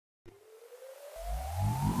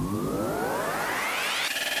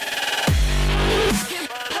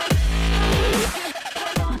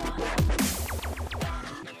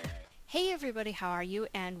Hey everybody, how are you?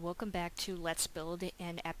 And welcome back to Let's Build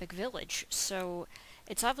an Epic Village. So,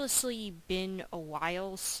 it's obviously been a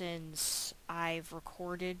while since I've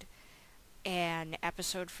recorded an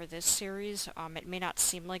episode for this series. It may not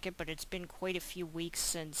seem like it, but it's been quite a few weeks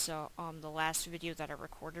since the last video that I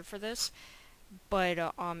recorded for this. But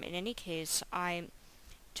in any case, I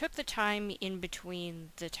took the time in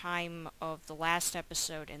between the time of the last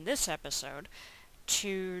episode and this episode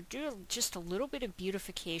to do just a little bit of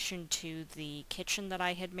beautification to the kitchen that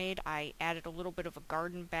I had made. I added a little bit of a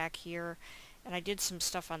garden back here, and I did some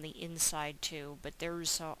stuff on the inside too, but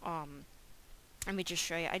there's let me just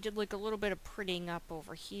show you. I did like a little bit of prettying up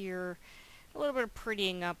over here, a little bit of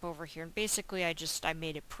prettying up over here, and basically I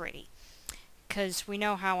made it pretty. Because we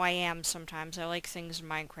know how I am sometimes. I like things in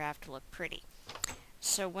Minecraft to look pretty.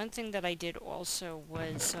 So one thing that I did also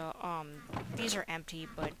was, these are empty,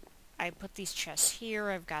 but I put these chests here,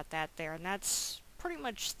 I've got that there, and that's pretty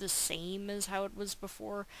much the same as how it was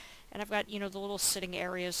before. And I've got, you know, the little sitting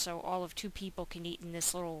areas so all of two people can eat in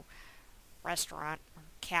this little restaurant, or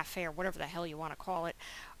cafe, or whatever the hell you want to call it.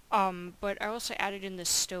 But I also added in this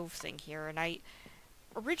stove thing here, and I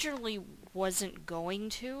originally wasn't going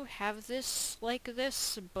to have this like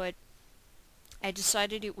this, but I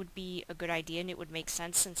decided it would be a good idea and it would make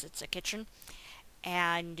sense since it's a kitchen.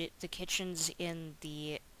 And the kitchens in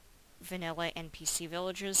the vanilla NPC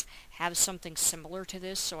villages have something similar to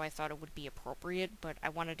this, so I thought it would be appropriate, but I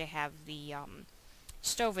wanted to have the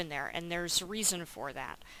stove in there, and there's a reason for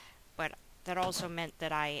that. But that also meant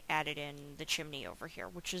that I added in the chimney over here,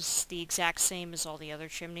 which is the exact same as all the other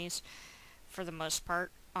chimneys, for the most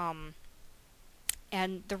part. And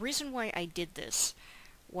the reason why I did this,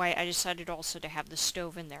 why I decided also to have the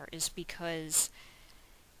stove in there, is because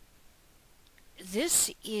this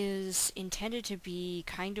is intended to be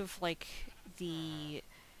kind of like the,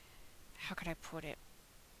 how could I put it,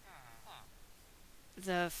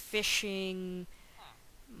 the fishing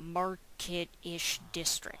market-ish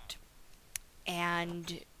district.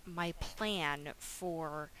 And my plan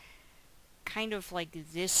for kind of like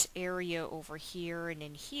this area over here and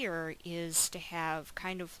in here is to have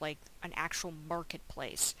kind of like an actual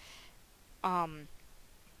marketplace.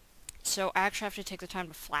 So I actually have to take the time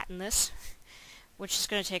to flatten this, which is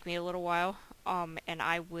going to take me a little while, and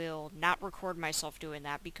I will not record myself doing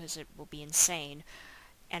that because it will be insane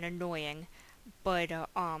and annoying, but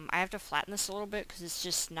I have to flatten this a little bit because it's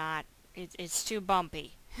just not, it's too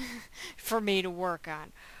bumpy for me to work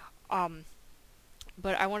on.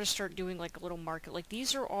 But I want to start doing like a little market. Like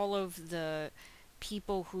these are all of the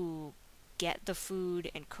people who get the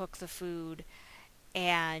food and cook the food,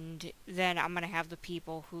 and then I'm going to have the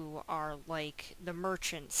people who are like the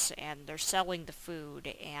merchants, and they're selling the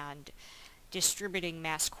food and distributing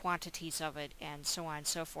mass quantities of it, and so on and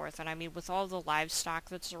so forth. And I mean, with all the livestock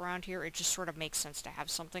that's around here, it just sort of makes sense to have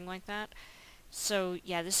something like that. So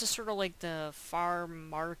yeah, this is sort of like the farm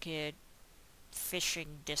market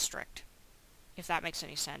fishing district, if that makes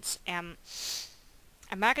any sense. I'm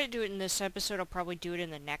not going to do it in this episode, I'll probably do it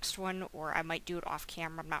in the next one, or I might do it off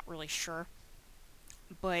camera, I'm not really sure.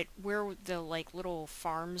 But where the like little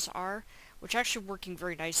farms are, which are actually working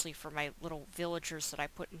very nicely for my little villagers that I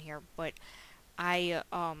put in here, but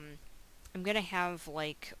I'm gonna have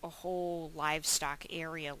like a whole livestock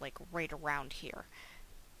area like right around here.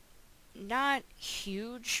 Not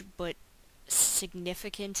huge, but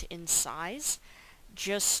significant in size,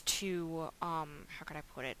 just to how can I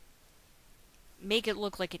put it? Make it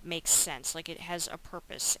look like it makes sense, like it has a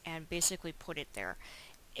purpose, and basically put it there.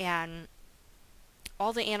 And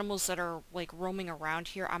all the animals that are like roaming around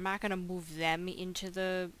here, I'm not going to move them into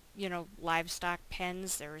the, you know, livestock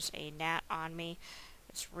pens. There's a gnat on me.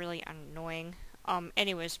 It's really annoying.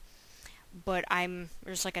 Anyways, but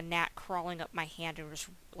there's like a gnat crawling up my hand and it was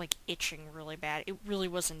like itching really bad. It really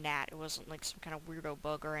was a gnat. It wasn't like some kind of weirdo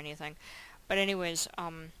bug or anything. But anyways,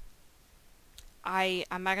 I'm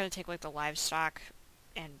not going to take like the livestock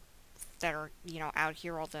and that are, you know, out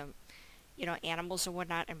here, all the, you know, animals and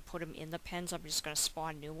whatnot, and put them in the pens. I'm just going to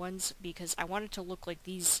spawn new ones because I want it to look like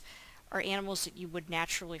these are animals that you would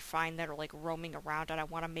naturally find that are like roaming around, and I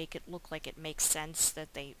want to make it look like it makes sense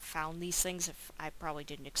that they found these things. If I probably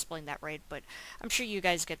didn't explain that right, but I'm sure you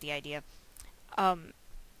guys get the idea.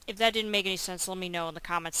 If that didn't make any sense, let me know in the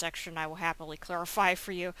comment section. I will happily clarify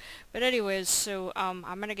for you. But anyways, so I'm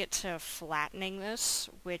going to get to flattening this,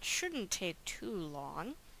 which shouldn't take too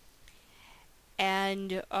long.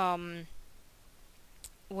 And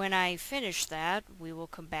when I finish that, we will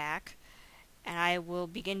come back and I will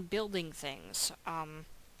begin building things. I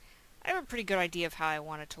have a pretty good idea of how I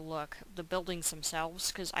want it to look, the buildings themselves,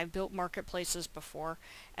 because I've built marketplaces before,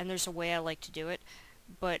 and there's a way I like to do it.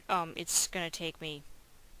 but it's gonna take me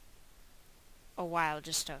a while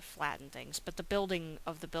just to flatten things. But the building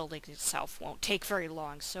of the building itself won't take very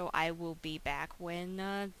long, so I will be back when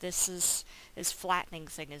this flattening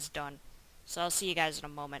thing is done. So I'll see you guys in a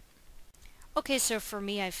moment. Okay, so for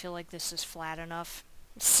me, I feel like this is flat enough.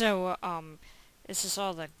 So, this is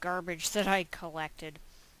all the garbage that I collected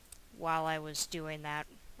while I was doing that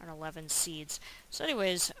on 11 seeds. So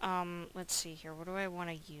anyways, let's see here. What do I want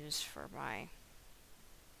to use for my...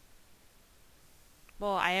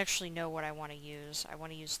 Well, I actually know what I want to use. I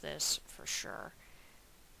want to use this for sure.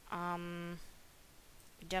 I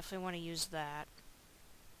definitely want to use that.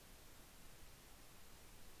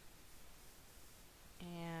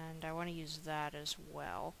 And I want to use that as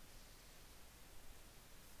well.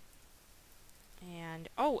 And,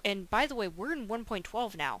 oh, and by the way, we're in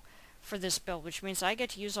 1.12 now for this build, which means I get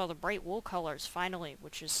to use all the bright wool colors, finally,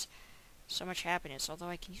 which is so much happiness, although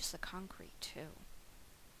I can use the concrete, too.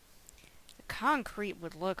 The concrete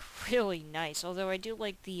would look really nice, although I do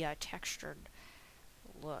like the textured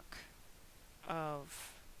look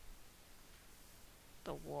of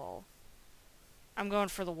the wool. I'm going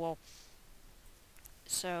for the wool.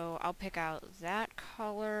 So I'll pick out that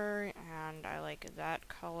color, and I like that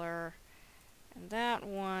color, and that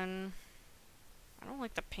one. I don't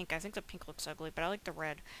like the pink. I think the pink looks ugly, but I like the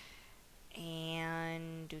red.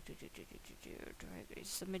 And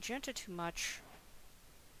is the magenta too much?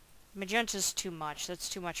 Magenta's too much. That's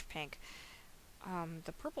too much pink.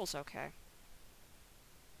 The purple's okay.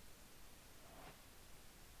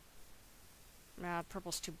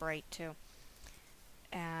 Purple's too bright too.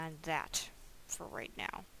 And that for right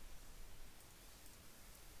now.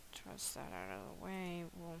 Toss that out of the way.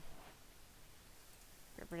 We'll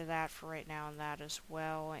get rid of that for right now, and that as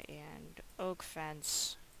well. And oak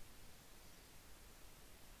fence.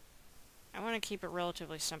 I want to keep it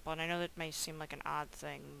relatively simple, and I know that may seem like an odd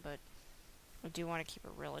thing, but I do want to keep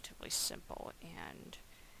it relatively simple. And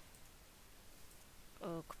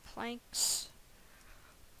oak planks.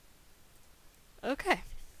 Okay.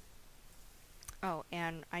 Oh,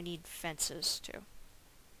 and I need fences, too.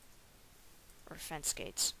 Or fence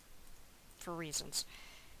gates. For reasons.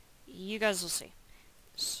 You guys will see.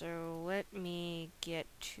 So, let me get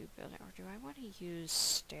to building... Or do I want to use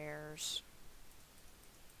stairs?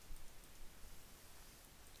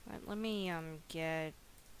 Let me, get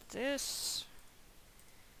this...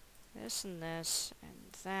 This and this,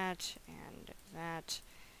 and that,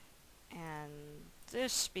 and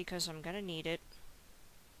this, because I'm gonna need it.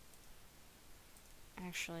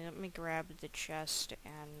 Actually, let me grab the chest,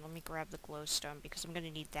 and let me grab the glowstone, because I'm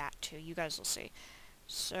gonna need that too. You guys will see.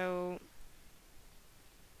 So...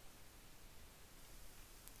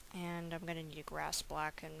 And I'm gonna need a grass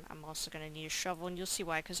block, and I'm also gonna need a shovel, and you'll see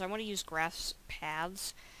why, because I want to use grass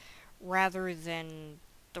paths rather than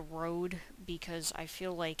the road, because I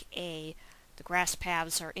feel like, A, the grass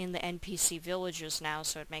paths are in the NPC villages now,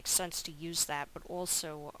 so it makes sense to use that, but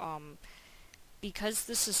also, because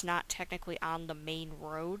this is not technically on the main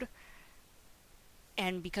road,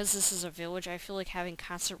 and because this is a village, I feel like having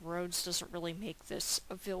constant roads doesn't really make this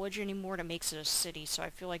a village anymore, it makes it a city, so I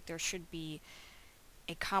feel like there should be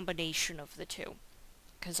a combination of the two,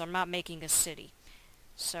 because I'm not making a city,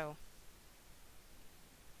 so...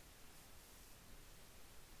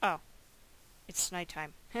 Oh. It's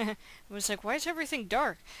nighttime. I was like, why is everything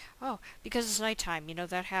dark? Oh, because it's nighttime. You know,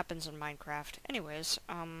 that happens in Minecraft. Anyways,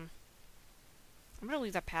 I'm gonna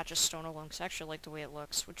leave that patch of stone alone, because I actually like the way it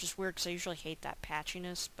looks, which is weird, because I usually hate that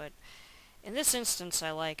patchiness, but in this instance, I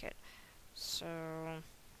like it. So...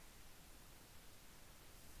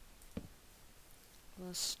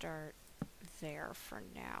 let's start there for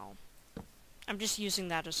now. I'm just using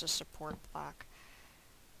that as a support block.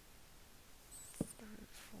 3,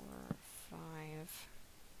 4, 5...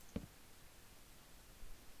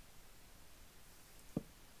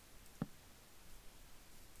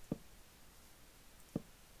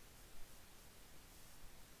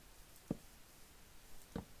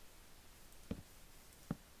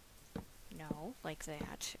 No, like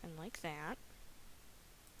that, and like that.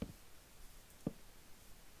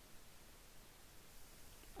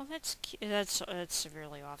 Oh, that's that's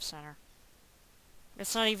severely off-center.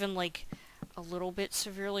 It's not even, like, a little bit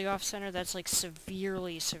severely off-center, that's, like,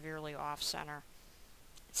 severely, severely off-center.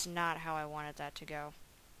 It's not how I wanted that to go.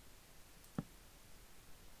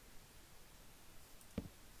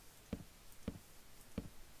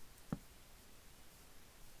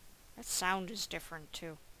 That sound is different,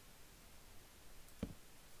 too.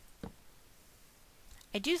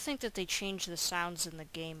 I do think that they changed the sounds in the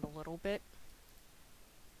game a little bit.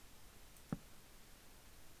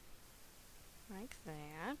 Like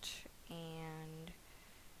that, and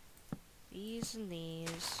these and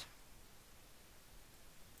these.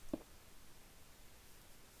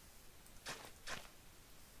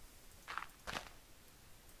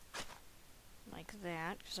 Like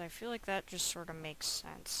that, because I feel like that just sort of makes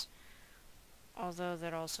sense. Although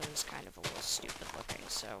that also is kind of a little stupid looking,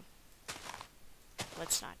 so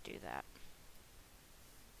let's not do that.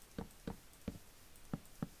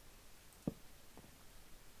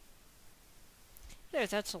 There,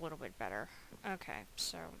 that's a little bit better. Okay,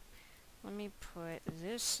 so let me put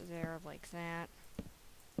this there like that.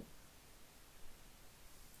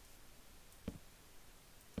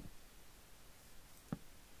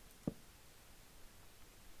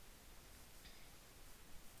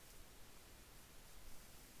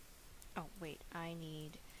 Oh, wait, I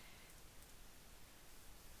need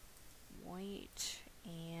white,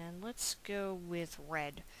 and let's go with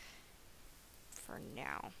red for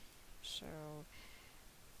now. So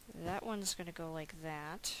that one's gonna go like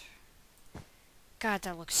that. God,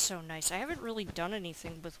 that looks so nice. I haven't really done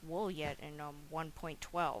anything with wool yet in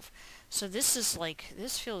 1.12. So this is like,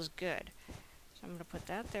 this feels good. So I'm gonna put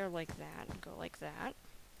that there like that, and go like that.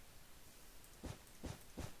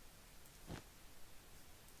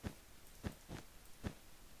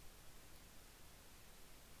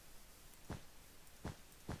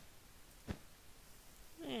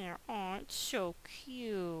 There, oh, it's so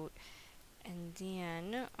cute. And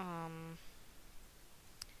then,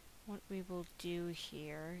 what we will do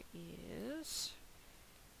here is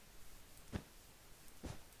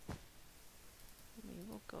we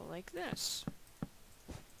will go like this.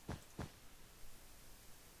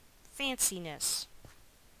 Fanciness.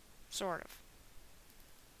 Sort of.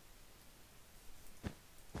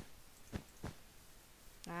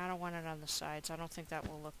 I don't want it on the sides. I don't think that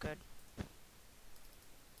will look good.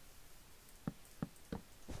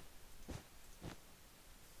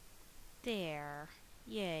 There.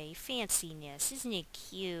 Yay, fanciness. Isn't it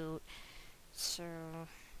cute? So,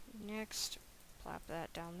 next, plop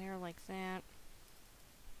that down there like that.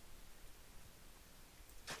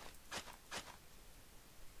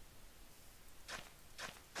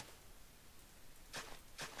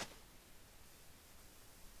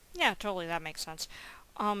 Yeah, totally, that makes sense.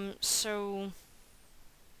 So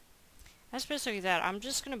that's basically that. I'm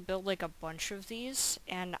just gonna build like a bunch of these,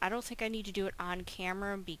 and I don't think I need to do it on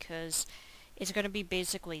camera because it's gonna be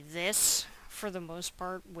basically this for the most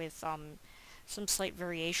part with some slight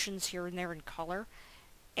variations here and there in color.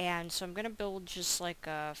 And so I'm gonna build just like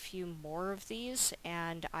a few more of these,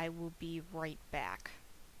 and I will be right back.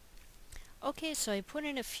 Okay, so I put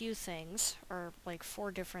in a few things, or like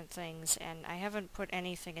 4 different things, and I haven't put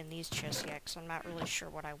anything in these chests yet, because I'm not really sure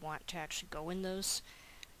what I want to actually go in those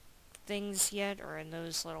things yet, or in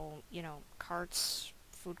those little, you know, carts,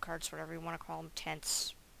 food carts, whatever you want to call them,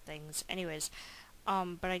 tents, things. Anyways,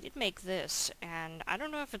 but I did make this, and I don't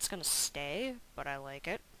know if it's gonna stay, but I like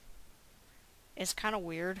it. It's kind of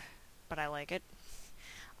weird, but I like it.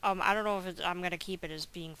 I don't know if I'm going to keep it as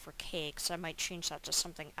being for cakes. I might change that to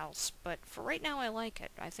something else. But for right now, I like it.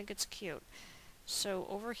 I think it's cute. So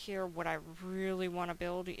over here, what I really want to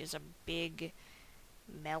build is a big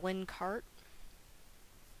melon cart.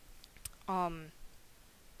 Of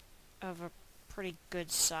a pretty good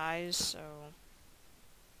size, so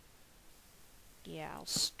yeah, I'll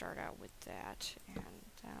start out with that, and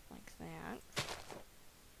that like that.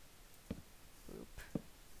 Boop,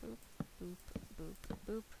 boop, boop, boop,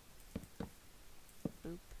 boop,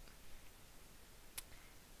 boop.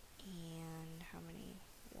 And how many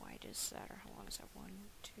wide is that, or how long is that? 1,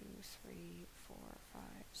 2, 3, 4, 5,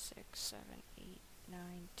 6, 7, 8, 9,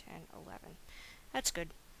 10, 11. That's good.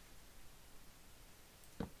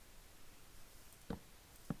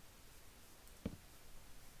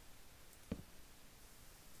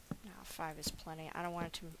 Now 5 is plenty. I don't want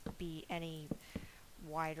it to be any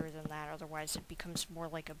wider than that, otherwise it becomes more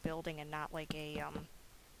like a building and not like a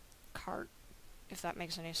cart, if that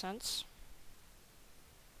makes any sense.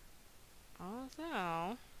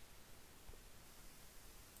 Although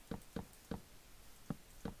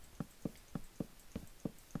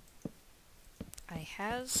I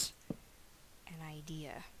has an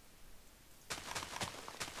idea.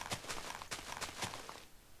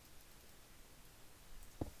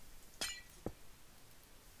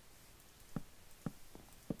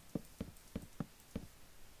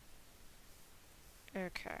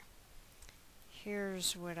 Okay.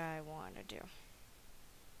 Here's what I want to do.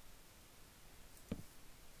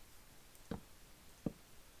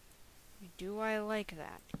 Do I like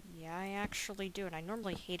that? Yeah, I actually do, and I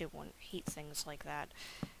normally hate things like that,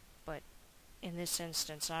 but in this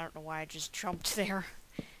instance, I don't know why I just jumped there.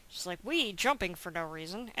 Just like, jumping for no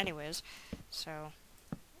reason. Anyways, so,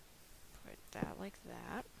 that like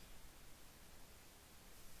that.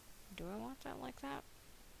 Do I want that like that?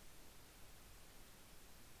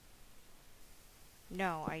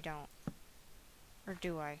 No, I don't. Or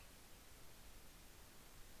do I?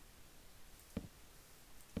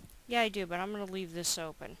 Yeah, I do, but I'm gonna leave this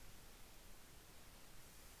open.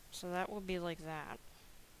 So that will be like that.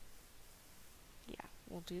 Yeah,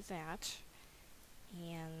 we'll do that.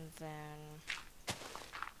 And then...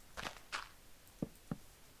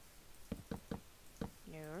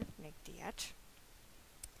 no, make that.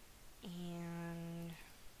 And...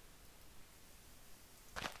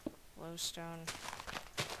 glowstone.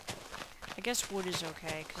 I guess wood is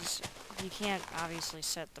okay, because you can't obviously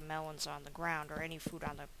set the melons on the ground, or any food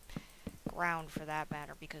on the ground for that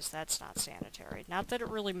matter, because that's not sanitary. Not that it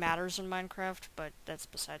really matters in Minecraft, but that's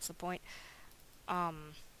besides the point.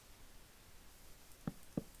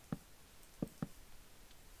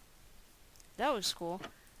 That was cool.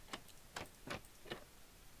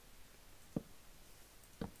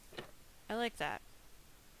 I like that.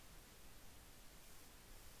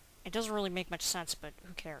 It doesn't really make much sense, but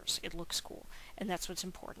who cares? It looks cool, and that's what's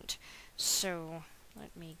important. So,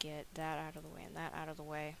 let me get that out of the way and that out of the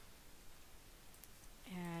way.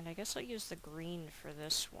 And I guess I'll use the green for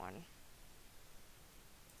this one.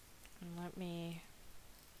 And let me...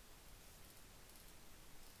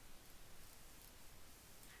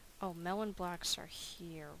 oh, melon blocks are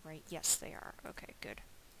here, right? Yes, they are. Okay, good.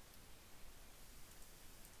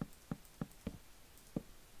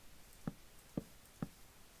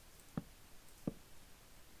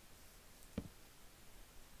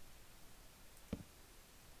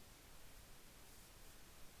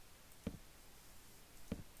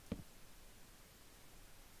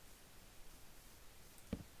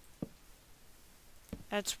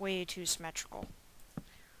 That's way too symmetrical.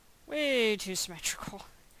 Way too symmetrical.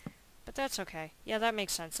 But that's okay. Yeah, that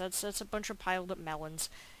makes sense. That's a bunch of piled up melons.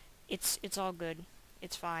 It's all good.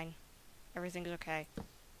 It's fine. Everything's okay.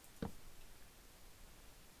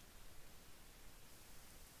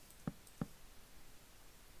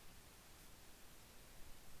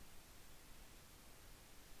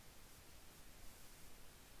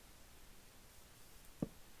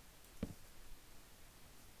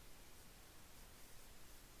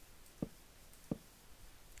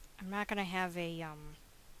 I'm not gonna have a,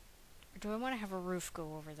 do I want to have a roof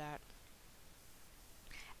go over that?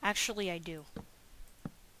 Actually, I do.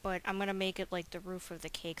 But I'm gonna make it like the roof of the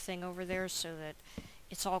cake thing over there so that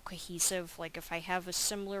it's all cohesive. Like, if I have a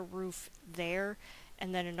similar roof there,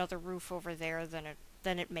 and then another roof over there,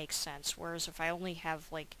 then it makes sense. Whereas if I only have,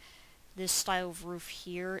 like, this style of roof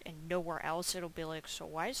here and nowhere else, it'll be like, so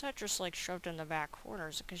why is that just, like, shoved in the back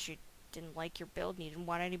corners? Because you didn't like your build and you didn't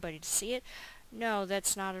want anybody to see it? No,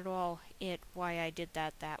 that's not at all why I did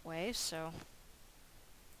that way, so...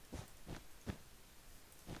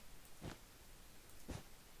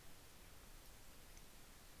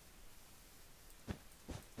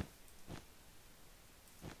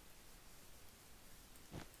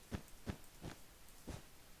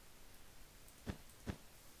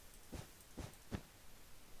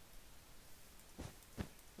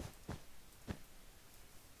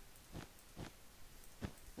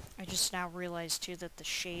 I just now realized, too, that the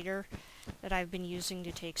shader that I've been using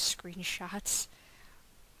to take screenshots,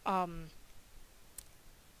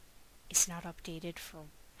 is not updated for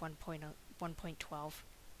 1.12.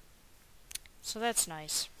 So that's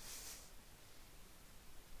nice.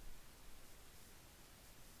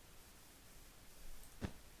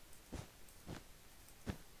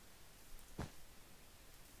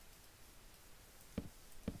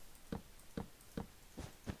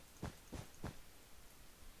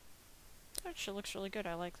 Actually looks really good,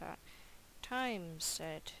 I like that. Time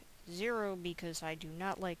set 0 because I do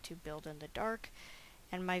not like to build in the dark,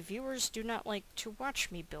 and my viewers do not like to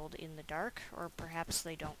watch me build in the dark, or perhaps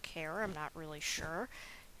they don't care, I'm not really sure.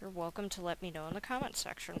 You're welcome to let me know in the comment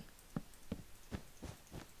section.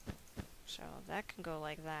 So that can go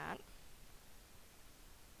like that.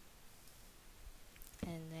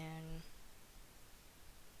 And then...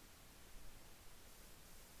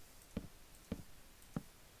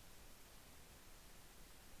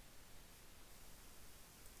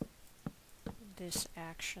 this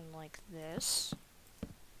action like this.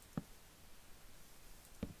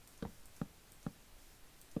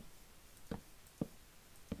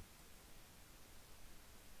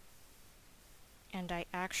 And I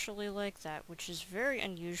actually like that, which is very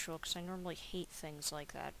unusual because I normally hate things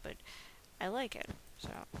like that, but I like it. So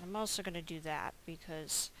I'm also going to do that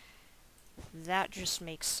because that just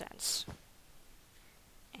makes sense.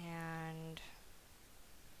 And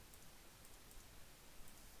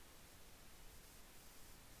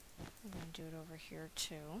I'm going to do it over here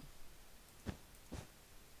too.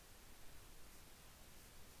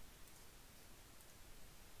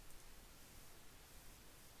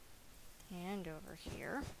 And over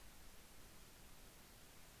here.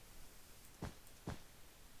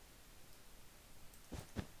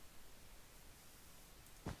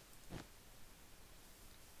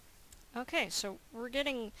 Okay, so we're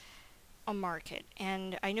getting a market,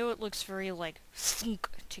 and I know it looks very, like, thunk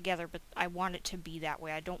together, but I want it to be that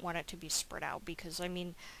way. I don't want it to be spread out, because, I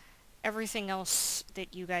mean, everything else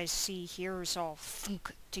that you guys see here is all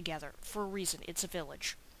thunk together, for a reason. It's a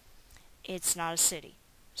village. It's not a city,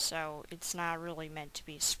 so it's not really meant to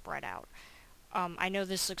be spread out. I know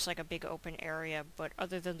this looks like a big open area, but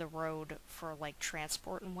other than the road for, like,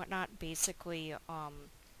 transport and whatnot, basically,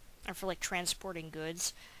 or for, like, transporting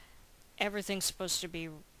goods, everything's supposed to be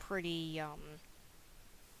pretty,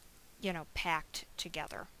 you know, packed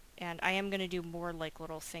together. And I am going to do more, like,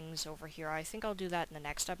 little things over here. I think I'll do that in the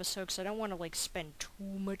next episode, because I don't want to, like, spend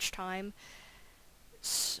too much time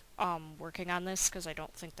working on this, because I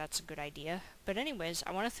don't think that's a good idea. But anyways,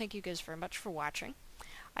 I want to thank you guys very much for watching.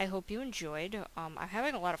 I hope you enjoyed. I'm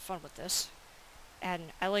having a lot of fun with this.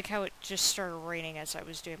 And I like how it just started raining as I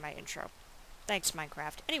was doing my intro. Thanks,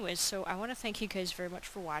 Minecraft. Anyways, so I want to thank you guys very much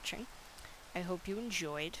for watching. I hope you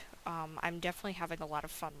enjoyed. I'm definitely having a lot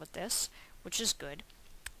of fun with this, which is good.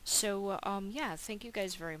 So, yeah, thank you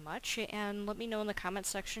guys very much, and let me know in the comment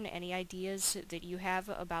section any ideas that you have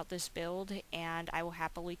about this build, and I will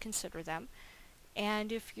happily consider them.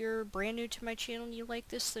 And if you're brand new to my channel and you like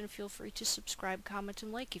this, then feel free to subscribe, comment,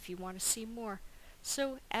 and like if you want to see more.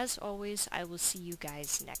 So, as always, I will see you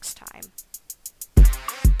guys next time.